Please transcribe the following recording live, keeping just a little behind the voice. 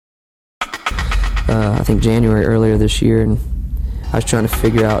I think January earlier this year, and I was trying to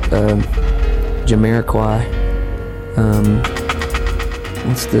figure out Jamiroquai.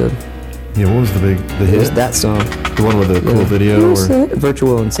 What's the... Yeah, what was the hit? It was that song. The one with the cool video? Or?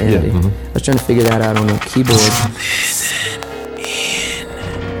 Virtual Insanity. Yeah, mm-hmm. I was trying to figure that out on the keyboard.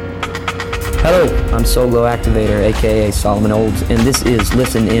 Hello, I'm Solo Activator, a.k.a. Solomon Olds, and this is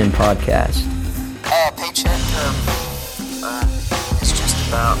Listen In Podcast. Paycheck, it's just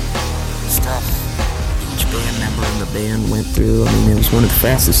about stuff each band member in the band went through. I mean, it was one of the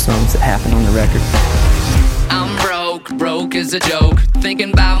fastest songs that happened on the record. I'm broke is a joke.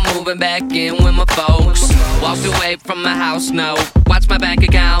 Thinking about moving back in with my folks. Walked away from my house, no. Watch my bank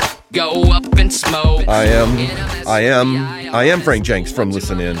account go up in smoke. I am Frank Jenks from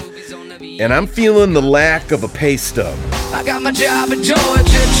Listen In, and I'm feeling the lack of a pay stub. I got my job in Georgia,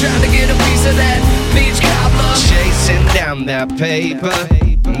 trying to get a piece of that beach cobbler. Chasing down that paper,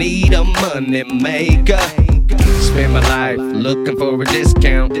 need a money maker. Spend my life looking for a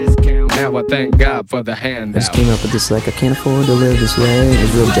discount. Now I thank God for the handout. I just came up with this, like, I can't afford to live this way. It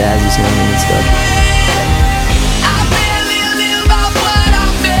was real jazzy sounding and stuff.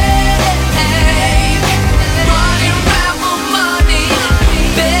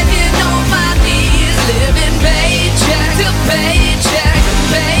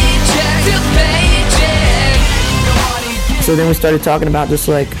 So then we started talking about just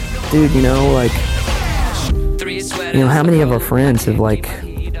like, dude, you know, like, how many of our friends have like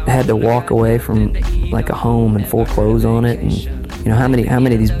had to walk away from like a home and foreclose on it, and how many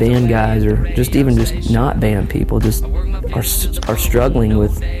of these band guys, or just not band people, just are struggling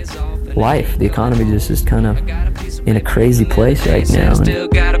with life. The economy just is kind of in a crazy place right now. Still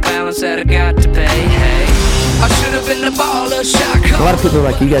got a balance that I got to pay. Hey, I should have been the baller shot. A lot of people are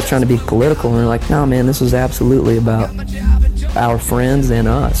like, you guys trying to be political, and they're like, no, man, this is absolutely about our friends and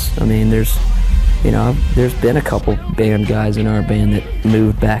us. I mean, there's been a couple band guys in our band that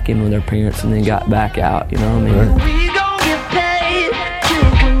moved back in with their parents and then got back out, you know what I mean? Right. We gon' get paid, you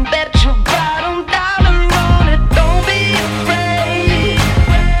can bet your bottom dollar on it, don't be afraid,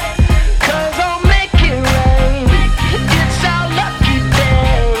 'cause I'll make it rain, it's our lucky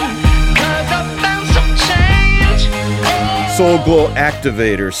day, 'cause I found some change. Soul Glow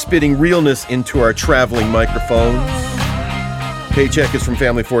Activator, spitting realness into our traveling microphones. Paycheck is from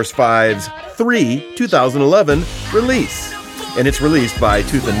Family Force 5's 2011 release, and it's released by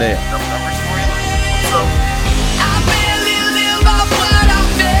Tooth and Nail.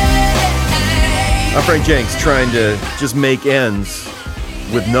 I'm Frank Jenks, trying to just make ends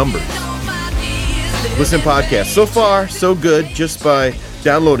with numbers. Listen podcast. So far, so good. Just by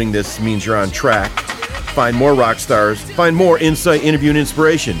downloading this means you're on track. Find more rock stars, find more insight, interview, and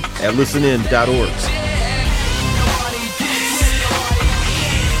inspiration at listenin.org.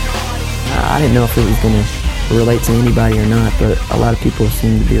 I didn't know if it was going to relate to anybody or not, but a lot of people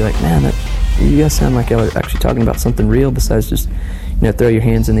seem to be like, man, you guys sound like y'all are actually talking about something real besides just, throw your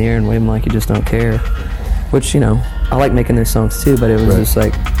hands in the air and wave them like you just don't care. Which, I like making those songs too, but it was just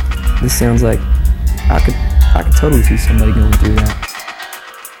like, this sounds like I could totally see somebody going through that.